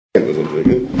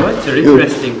Words are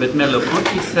interesting, but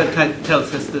Merleau-Ponty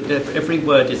tells us that every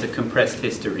word is a compressed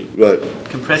history. Right.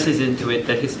 Compresses into it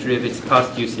the history of its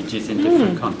past usages in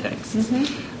different contexts.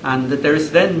 And that there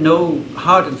is then no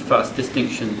hard and fast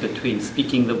distinction between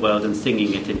speaking the world and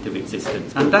singing it into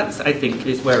existence. And that's, I think,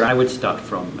 is where I would start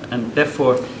from. And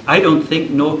therefore, I don't think,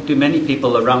 nor do many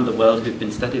people around the world who've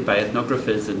been studied by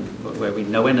ethnographers and where we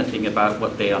know anything about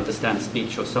what they understand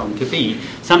speech or song to be,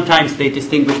 sometimes they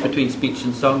distinguish between speech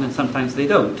and song and sometimes they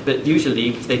don't. But usually,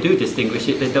 if they do distinguish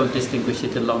it, they don't distinguish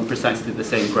it along precisely the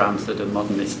same grounds that a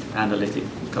modernist analytic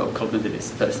or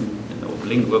cognitivist person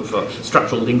or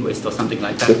structural linguist or something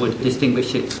like that would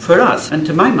distinguish it for us. And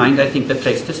to my mind, I think the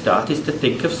place to start is to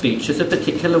think of speech as a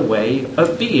particular way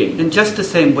of being. In just the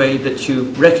same way that you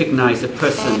recognize a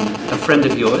person, a friend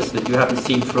of yours that you haven't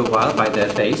seen for a while by their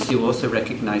face, you also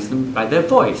recognize them by their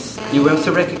voice. You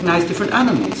also recognize different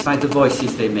animals by the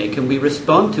voices they make. And we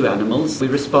respond to animals, we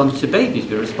respond to babies,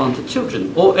 we respond to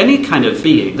children, or any kind of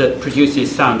being that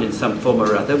produces sound in some form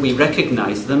or other. We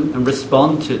recognize them and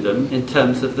respond to them in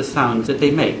terms of the sounds that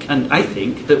they make. And I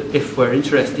think that if we're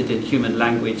interested in human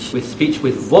language with speech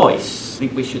with voice, I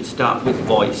think we should start with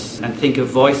voice and think of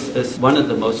voice as one of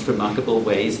the most remarkable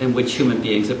ways in which human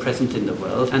beings are present in the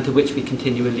world and to which we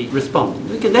continually respond.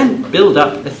 We can then build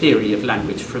up a theory of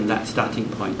language from that starting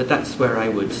point, but that's where I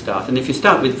would start. And if you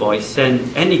start with voice,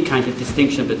 then any kind of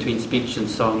distinction between speech and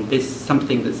song is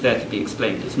something that's there to be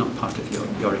explained. It's not part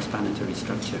of your explanatory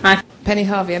structure. Hi, Penny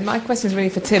Harvey, and my question is really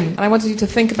for Tim. And I wanted you to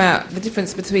think about the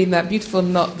difference between that beautiful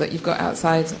knot that you've got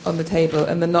outside on the table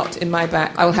and the knot in my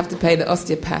back I will have to pay the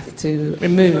osteopath to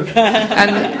remove.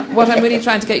 And what I'm really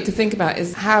trying to get you to think about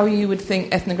is how you would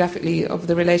think ethnographically of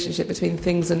the relationship between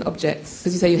things and objects.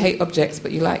 Because you say you hate objects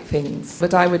but you like things.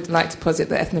 But I would like to posit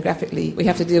that ethnographically we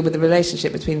have to deal with the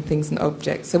relationship between things and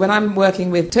objects. So when I'm working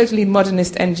with totally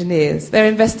modernist engineers, they're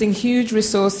investing huge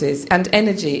resources and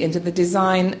energy into the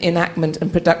design, enactment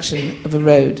and production of a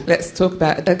road. Let's talk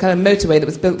about a kind of motorway that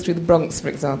was built through the Bronx, for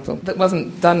example, that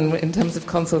wasn't done in terms of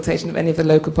consultation of any of the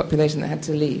local population that had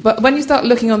to leave. But when you start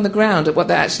looking on the ground at what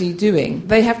they're actually doing,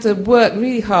 they have to work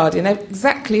really hard in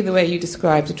exactly the way you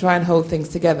described to try and hold things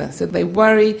together. So they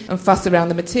worry and fuss around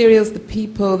the materials, the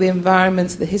people, the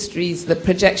environments, the histories, the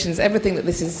projections, everything that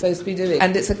this is supposed to be doing.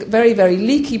 And it's a very, very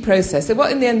leaky process. So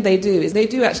what in the end they do is they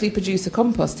do actually produce a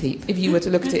compost heap, if you were to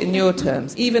look at it in your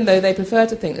terms, even though they prefer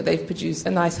to think that they've produced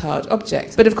a nice hard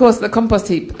object. But of course the compost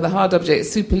heap, the hard object,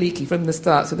 is super leaky from the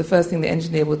start. So the first thing the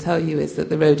engineer will tell you is that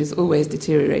the road is always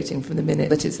deteriorating from the minute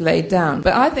that it's laid down.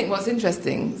 But I think what's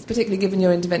interesting, particularly given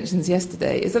your interventions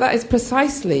yesterday, is that is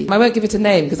precisely, I won't give it a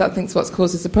name because I think it's what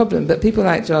causes the problem, but people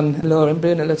like John Law and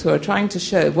Bruno Latour are trying to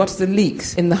show what are the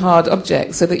leaks in the hard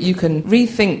objects so that you can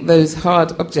rethink those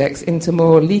hard objects into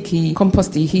more leaky,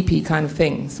 composty, heapy kind of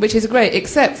things, which is great,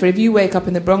 except for if you wake up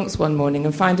in the Bronx one morning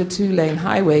and find a 2-lane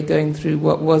highway going through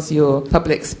what was your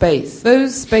public space.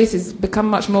 Those spaces become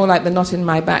much more like the knot in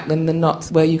my back than the knot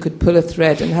where you could pull a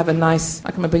thread and have a nice,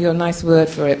 I can remember your nice word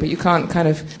for it, but you can't kind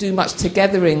of do much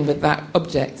togethering with that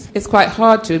object. It's quite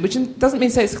hard to, which doesn't mean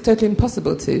to say it's totally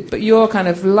impossible to, but your kind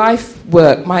of life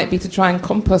work might be to try and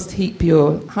compost heap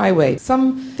your highway.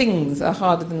 Some things are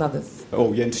harder than others.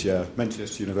 Oh, Jens, yeah,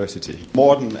 Manchester University.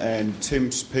 Morten and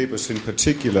Tim's papers in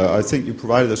particular, I think you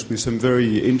provided us with some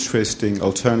very interesting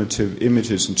alternative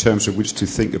images in terms of which to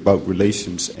think about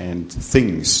relations and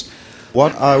things.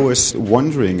 What I was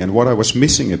wondering and what I was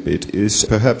missing a bit is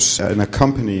perhaps an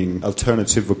accompanying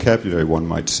alternative vocabulary, one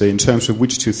might say, in terms of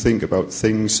which to think about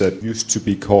things that used to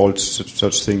be called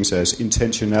such things as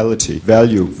intentionality,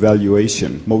 value,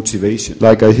 valuation, motivation.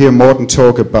 Like I hear Morten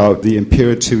talk about the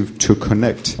imperative to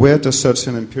connect. Where does such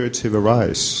an imperative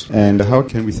arise? And how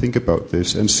can we think about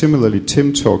this? And similarly,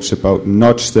 Tim talks about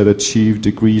knots that achieve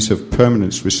degrees of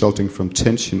permanence resulting from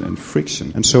tension and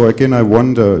friction. And so again, I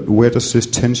wonder, where does this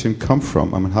tension come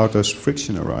from? I mean, how does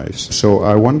friction arise? So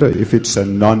I wonder if it's a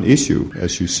non-issue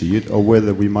as you see it, or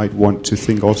whether we might want to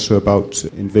think also about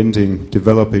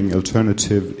developing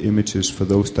alternative images for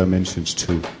those dimensions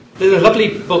too. There's a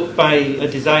lovely book by a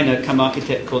designer come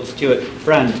architect called Stuart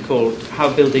Brand called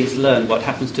How Buildings Learn What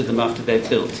Happens to Them After They're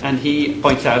Built. And he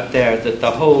points out there that the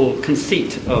whole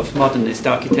conceit of modernist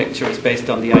architecture is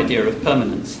based on the idea of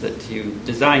permanence, that you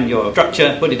design your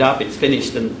structure, put it up, it's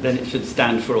finished, and then it should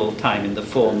stand for all time in the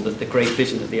form that the great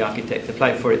vision of the architect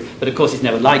applied for it. But of course it's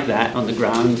never like that on the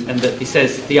ground, and that he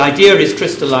says the idea is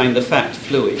crystalline, the fact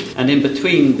fluid. And in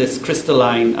between this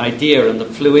crystalline idea and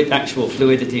the actual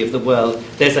fluidity of the world,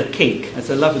 there's a kink. That's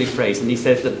a lovely phrase, and he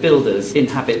says that builders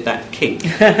inhabit that kink.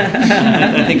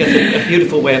 And I think that's a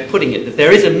beautiful way of putting it, that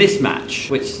there is a mismatch,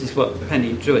 which is what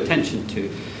Penny drew attention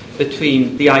to,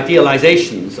 between the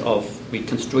idealizations of we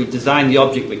design the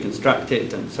object, we construct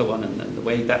it, and so on, and the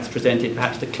way that's presented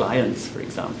perhaps to clients, for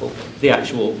example, the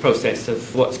actual process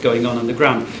of what's going on the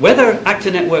ground. Whether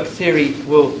actor network theory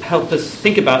will help us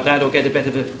think about that or get a better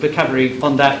vocabulary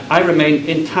on that, I remain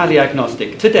entirely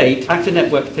agnostic. To date, actor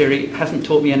network theory hasn't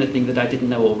taught me anything that I didn't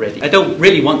know already. I don't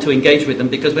really want to engage with them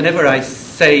because whenever I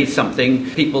say something,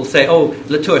 people say, oh,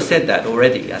 Latour said that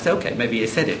already. I say, okay, maybe he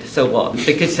said it, so what?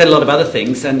 Because he said a lot of other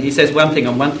things, and he says one thing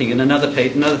on one thing and another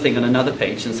page, another thing on another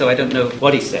page, and so I don't know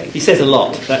what he's saying. He says a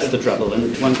lot, that's the trouble,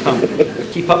 and one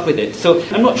can't keep up with it. So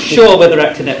I'm not sure whether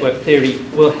actor network theory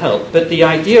will help, but the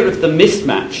idea of the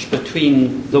mismatch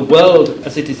between the world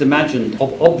as it is imagined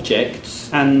of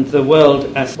objects and the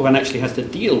world as one actually has to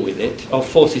deal with it of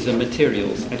forces and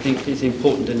materials, I think is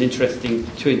important and interesting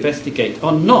to investigate.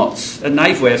 On knots, a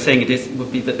naive way of saying it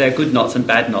would be that they're good knots and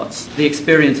bad knots. The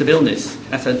experience of illness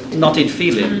as a knotted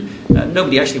feeling.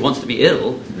 Nobody actually wants to be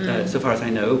ill, so far as I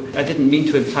know. I didn't mean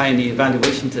to imply any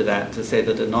evaluation to that, to say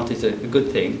that a knot is a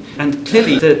good thing. And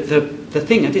clearly, the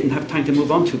thing I didn't have time to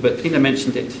move on to, but Tina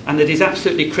mentioned it, and it is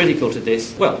absolutely critical to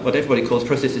this, well, what everybody calls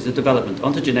processes of development,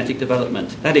 ontogenetic development.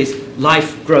 That is,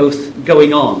 life growth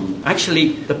going on.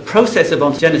 Actually, the process of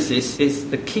ontogenesis is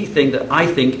the key thing that I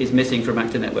think is missing from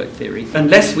actor network theory.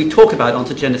 Unless we talk about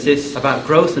ontogenesis, about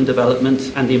growth and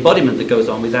development, and the embodiment that goes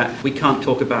on with that, we can't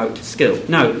talk about skill.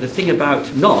 Now, the thing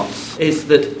about knots is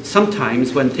that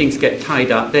sometimes when things get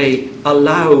tied up, they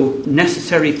allow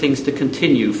necessary things to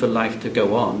continue for life to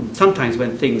go on. Sometimes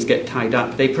when things get tied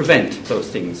up, they prevent those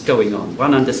things going on.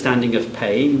 One understanding of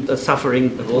pain, the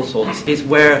suffering of all sorts, is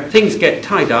where things get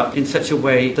tied up in such a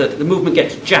way that the movement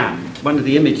gets jammed. One of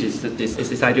the images that is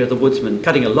this idea of the woodsman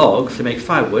cutting a log to make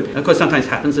firewood. And of course, sometimes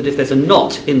happens that if there's a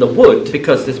knot in the wood,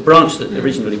 because there's a branch that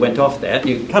originally went off there,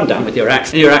 you come down with your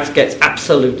axe, and your axe gets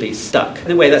absolutely stuck.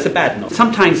 In a way, that's a bad knot.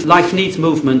 Sometimes life needs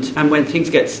movement, and when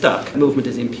things get stuck, movement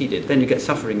is impeded. Then you get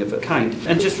suffering of a kind.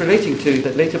 And just relating to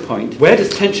that later point, where does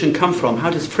tension come from?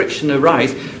 How does friction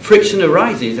arise? Friction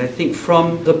arises, I think,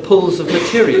 from the pulls of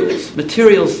materials.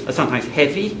 Materials are sometimes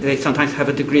heavy. They sometimes have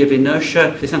a degree of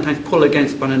inertia. They sometimes pull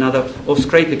against one another or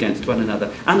scrape against one another.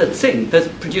 Anna Tsing has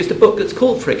produced a book that's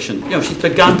called Friction. She's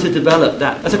begun to develop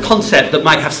that as a concept that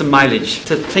might have some mileage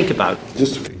to think about.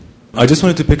 I just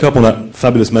wanted to pick up on that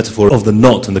fabulous metaphor of the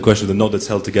knot and the question of the knot that's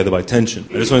held together by tension.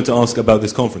 I just wanted to ask about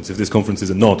this conference. If this conference is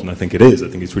a knot, and I think it is, I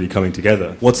think it's really coming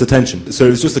together, what's the tension? So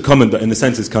it's just a comment that in a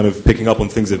sense is kind of picking up on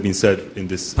things that have been said in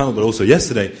this panel, but also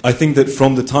yesterday. I think that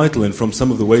from the title and from some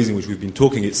of the ways in which we've been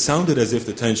talking, it sounded as if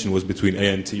the tension was between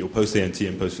ANT or post-ANT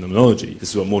and post-phenomenology. This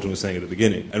is what Morten was saying at the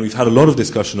beginning. And we've had a lot of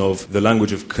discussion of the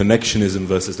language of connectionism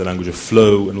versus the language of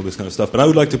flow and all this kind of stuff. But I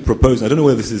would like to propose, and I don't know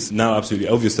whether this is now absolutely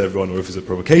obvious to everyone or if it's a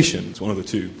provocation, it's one of the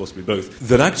two, possibly both,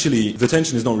 that actually the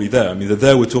tension is not really there. I mean, that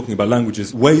there we're talking about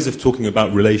languages, ways of talking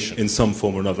about relation in some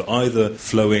form or another, either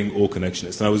flowing or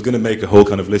connectionist. And I was going to make a whole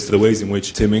kind of list of the ways in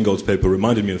which Tim Ingold's paper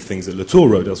reminded me of things that Latour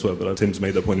wrote elsewhere, but Tim's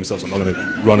made that point himself, so I'm not going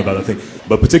to run about that thing.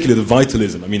 But particularly the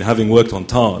vitalism. I mean, having worked on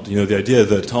Tard, the idea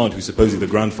that Tard, who's supposedly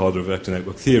the grandfather of actor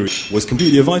network theory, was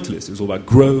completely a vitalist. It was all about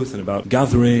growth and about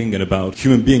gathering and about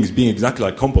human beings being exactly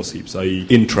like compost heaps, i.e.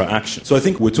 intra-action. So I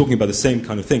think we're talking about the same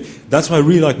kind of thing. That's why I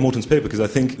really like Morten's paper, because I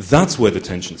think that's where the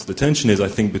tension is. The tension is, I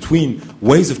think, between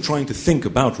ways of trying to think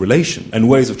about relation and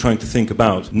ways of trying to think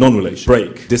about non-relation,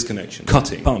 break, disconnection,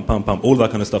 cutting, all that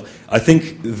kind of stuff. I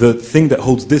think the thing that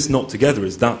holds this knot together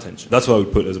is that tension. That's what I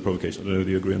would put as a provocation. I don't know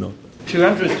whether you agree or not. To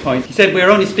Andrew's point, he said we're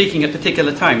only speaking at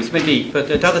particular times, maybe, but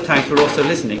at other times we're also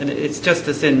listening. And it's just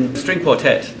as in string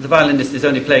quartet, the violinist is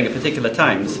only playing at particular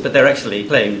times, but they're actually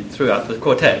playing throughout the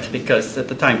quartet, because at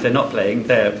the times they're not playing,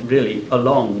 they're really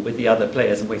along with the other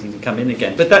players and waiting to come in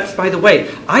again. But that's, by the way,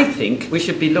 I think we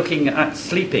should be looking at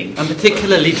sleeping, and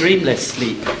particularly dreamless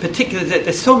sleep. Particularly,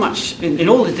 there's so much in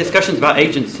all the discussions about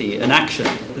agency and action.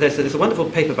 There's a wonderful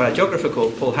paper by a geographer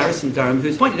called Paul Harrison Durham,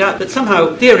 who's pointed out that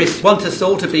somehow theorists want us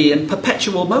all to be in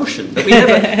perpetual motion, that we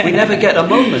never get a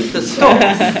moment that stops.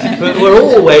 But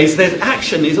there's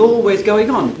action is always going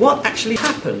on. What actually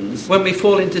happens when we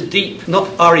fall into deep, not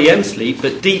REM sleep,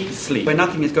 but deep sleep, where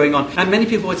nothing is going on? And many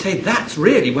people would say that's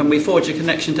really when we forge a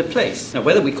connection to place. Now,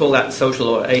 whether we call that social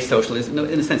or asocial is, in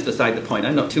a sense, beside the point.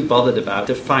 I'm not too bothered about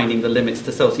defining the limits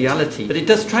to sociality. But it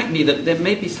does strike me that there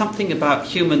may be something about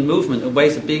human movement and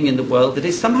ways of being in the world that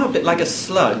is somehow a bit like a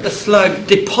slug. The slug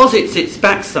deposits its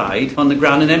backside on the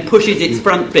ground and then pushes its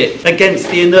front bit against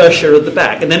the inertia of the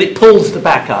back, and then it pulls the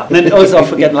back up, and then it goes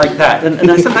off again like that.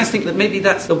 And I sometimes think that maybe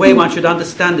that's the way one should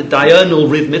understand the diurnal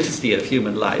rhythmicity of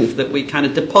human life, that we kind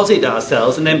of deposit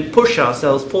ourselves and then push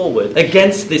ourselves forward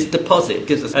against this deposit,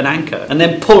 because gives us an anchor, and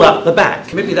then pull up the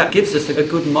back. Maybe that gives us a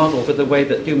good model for the way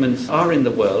that humans are in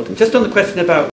the world. And just on the question about